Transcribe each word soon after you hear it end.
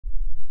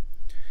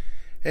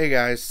Hey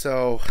guys,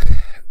 so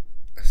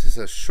this is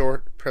a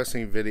short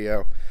pressing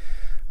video.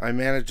 I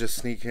managed to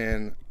sneak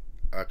in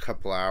a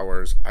couple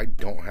hours. I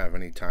don't have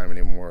any time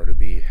anymore to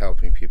be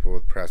helping people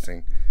with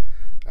pressing,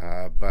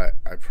 but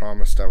I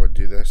promised I would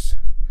do this.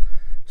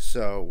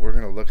 So we're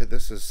going to look at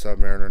this as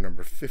Submariner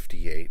number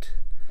 58.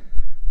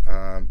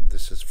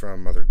 This is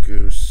from Mother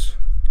Goose.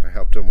 I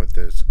helped him with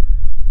his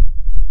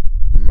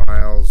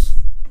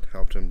miles,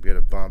 helped him get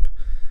a bump.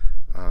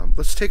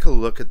 Let's take a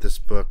look at this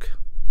book.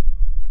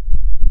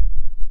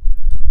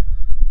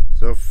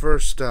 So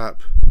first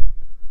up,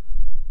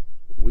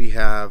 we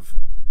have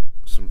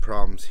some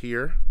problems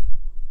here.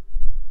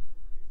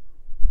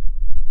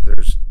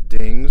 There's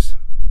dings.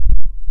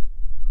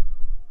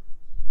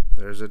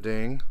 There's a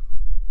ding.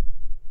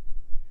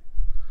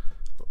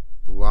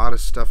 A lot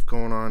of stuff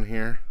going on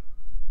here.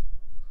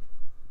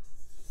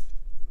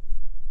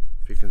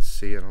 If you can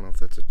see, I don't know if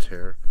that's a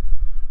tear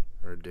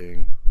or a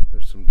ding.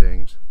 There's some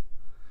dings.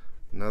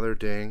 Another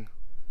ding.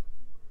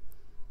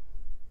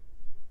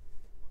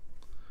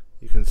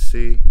 You can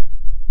see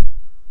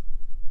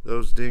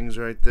those dings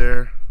right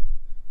there.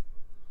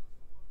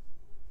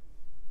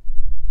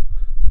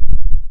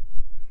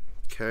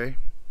 Okay.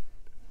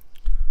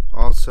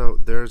 Also,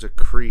 there's a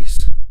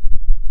crease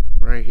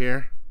right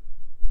here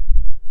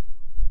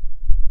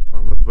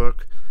on the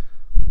book.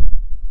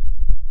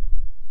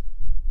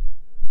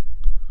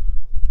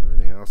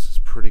 Everything else is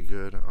pretty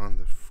good on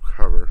the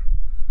cover.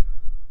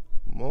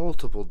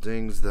 Multiple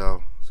dings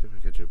though. See if we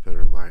can get you a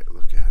better light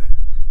look at it.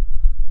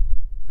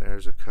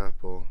 There's a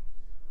couple.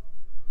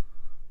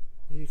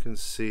 You can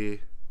see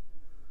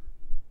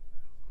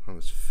on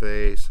his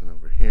face and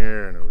over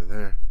here and over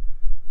there.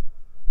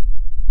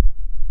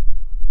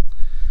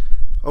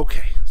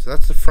 Okay, so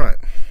that's the front.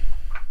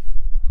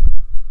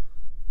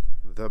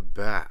 The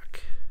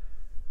back.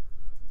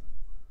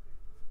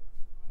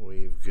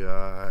 We've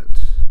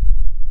got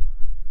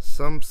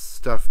some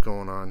stuff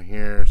going on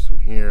here, some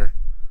here.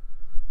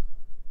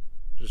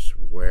 Just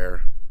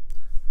wear.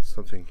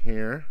 Something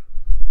here.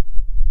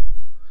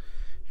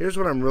 Here's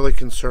what I'm really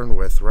concerned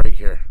with right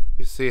here.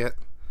 You see it?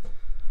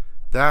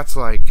 That's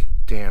like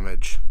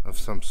damage of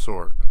some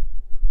sort.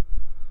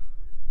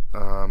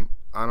 I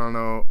don't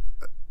know.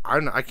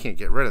 I can't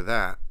get rid of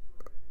that.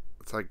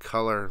 It's like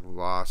color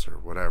loss or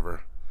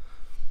whatever,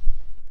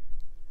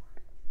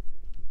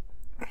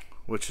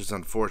 which is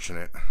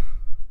unfortunate.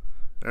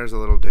 There's a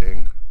little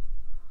ding.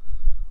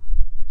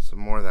 Some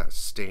more of that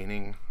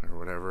staining or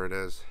whatever it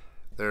is.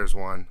 There's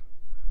one.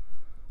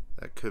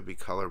 That could be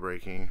color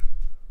breaking.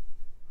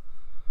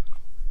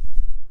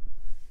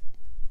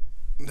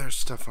 There's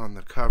stuff on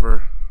the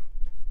cover.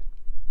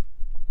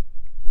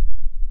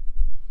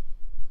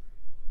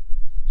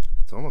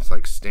 It's almost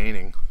like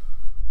staining.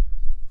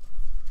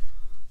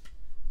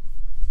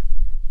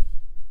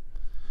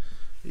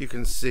 You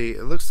can see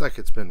it looks like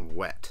it's been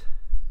wet.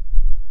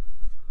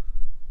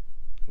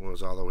 It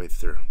goes all the way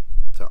through.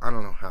 So I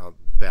don't know how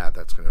bad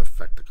that's going to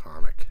affect the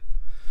comic.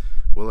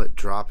 Will it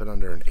drop it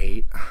under an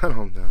 8? I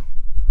don't know.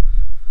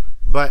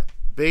 But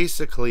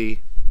basically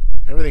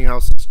everything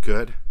else is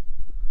good.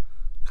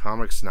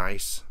 Comic's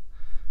nice,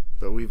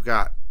 but we've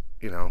got,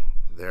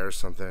 there's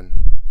something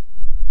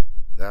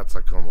that's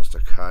like almost a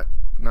cut.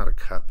 Not a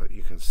cut, but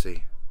you can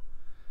see.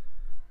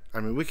 I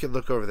mean, we could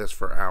look over this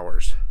for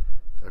hours.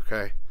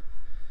 Okay,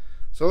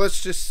 so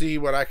let's just see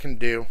what I can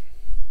do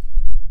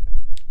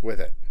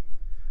with it.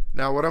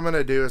 Now what I'm going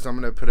to do is I'm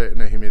going to put it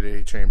in a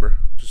humidity chamber,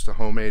 just a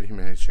homemade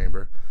humidity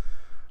chamber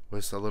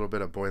with a little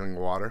bit of boiling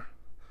water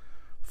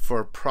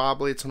for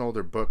probably, it's an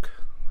older book,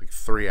 like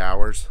 3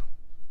 hours.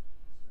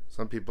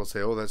 Some people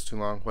say, oh, that's too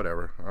long.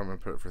 Whatever. I'm going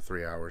to put it for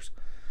 3 hours.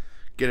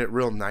 Get it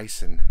real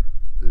nice and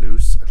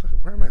loose.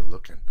 Where am I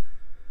looking?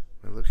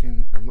 I'm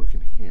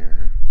looking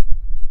here.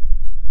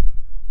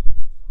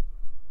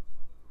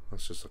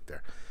 Let's just look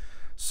there.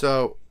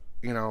 So,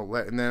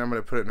 and then I'm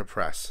going to put it in a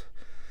press.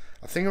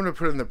 I think I'm going to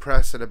put it in the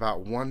press at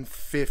about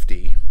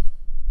 150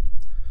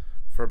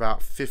 for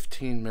about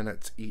 15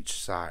 minutes each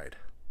side.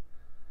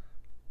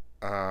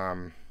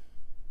 And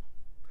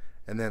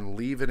then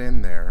leave it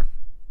in there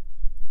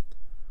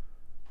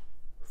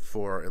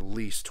for at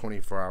least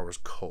 24 hours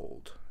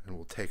cold, and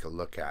we'll take a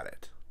look at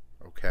it.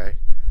 Okay,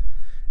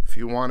 if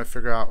you want to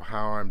figure out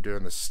how I'm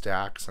doing the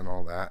stacks and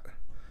all that,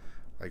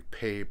 like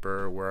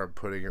paper, where I'm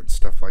putting it,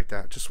 stuff like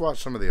that, just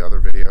watch some of the other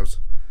videos.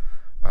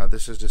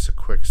 This is just a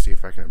quick see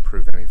if I can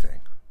improve anything.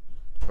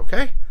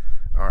 Okay,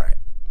 all right,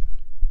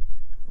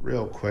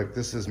 real quick,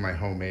 this is my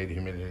homemade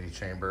humidity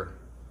chamber.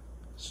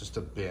 It's just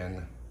a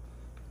bin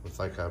with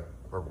like a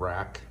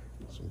rack,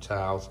 some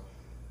towels,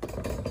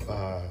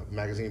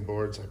 magazine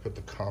boards. I put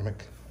the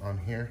comic on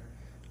here,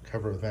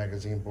 cover with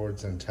magazine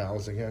boards and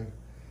towels again,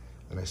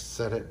 and I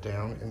set it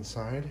down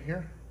inside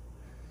here.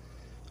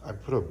 I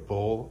put a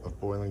bowl of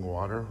boiling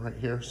water right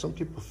here. Some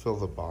people fill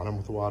the bottom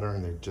with water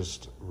and they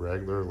just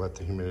let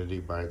the humidity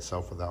by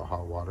itself without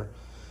hot water,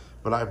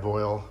 but I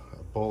boil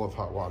a bowl of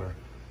hot water,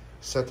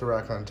 set the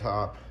rack on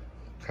top,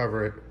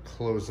 cover it,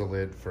 close the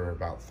lid for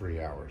about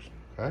 3 hours.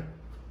 Okay,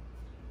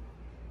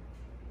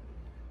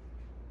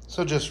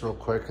 So just real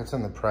quick, it's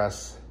in the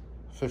press,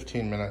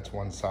 15 minutes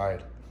one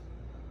side.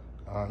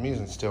 I'm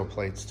using steel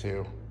plates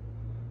too.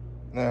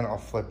 Then I'll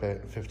flip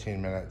it 15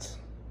 minutes.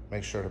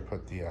 Make sure to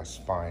put the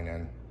spine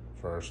in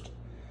first.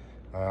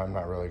 I'm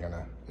not really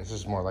gonna, this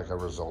is more like a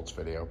results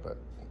video, but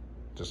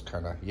just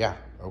kind of, yeah,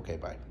 okay,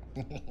 bye.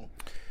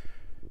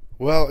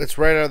 Well, it's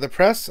right out of the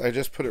press. I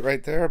just put it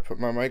right there, put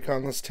my mic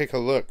on. Let's take a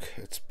look.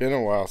 It's been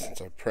a while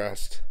since I've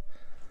pressed,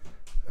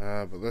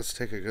 but let's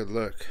take a good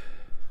look.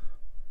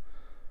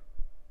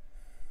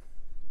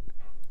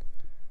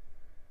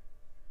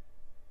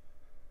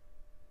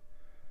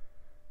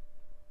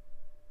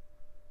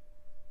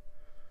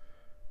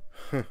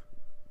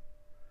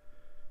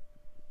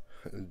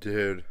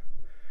 Dude,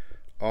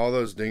 all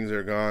those dings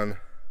are gone.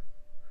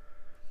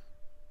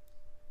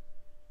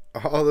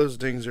 All those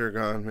dings are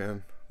gone,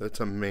 man. That's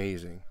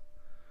amazing.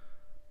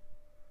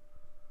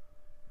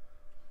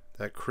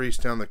 That crease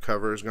down the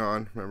cover is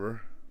gone,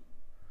 remember?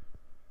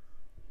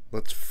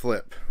 Let's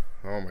flip.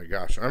 Oh my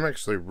gosh, I'm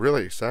actually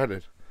really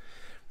excited.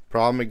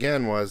 Problem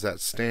again was that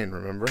stain,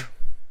 remember?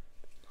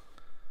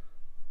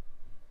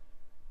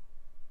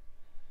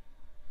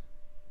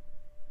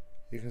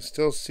 You can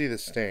still see the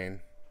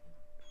stain.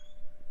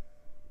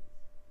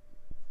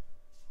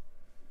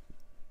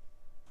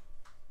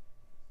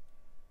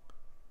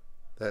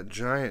 That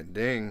giant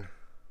ding.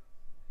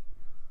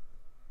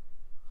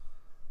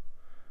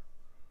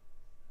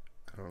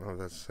 I don't know if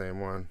that's the same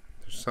one.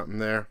 There's something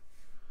there.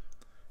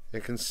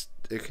 It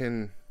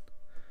can,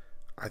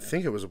 I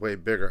think it was way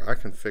bigger. I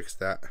can fix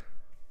that.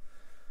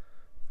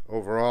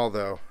 Overall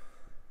though,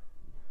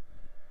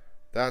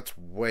 that's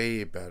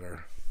way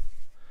better.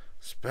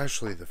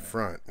 Especially the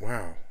front.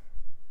 Wow.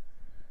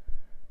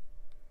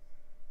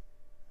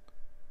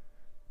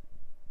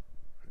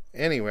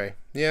 Anyway,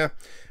 yeah,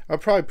 I'll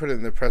probably put it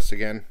in the press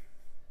again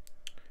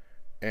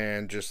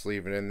and just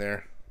leave it in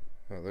there.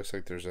 Oh, it looks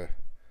like there's a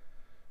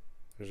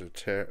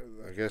tear.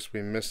 I guess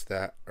we missed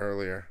that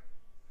earlier.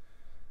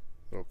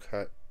 Little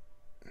cut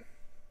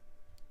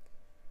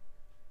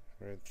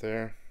right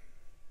there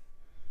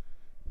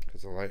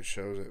because the light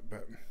shows it.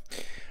 But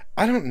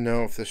I don't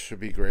know if this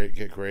should be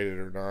get graded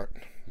or not,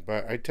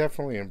 but I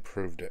definitely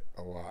improved it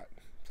a lot.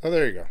 So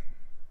there you go.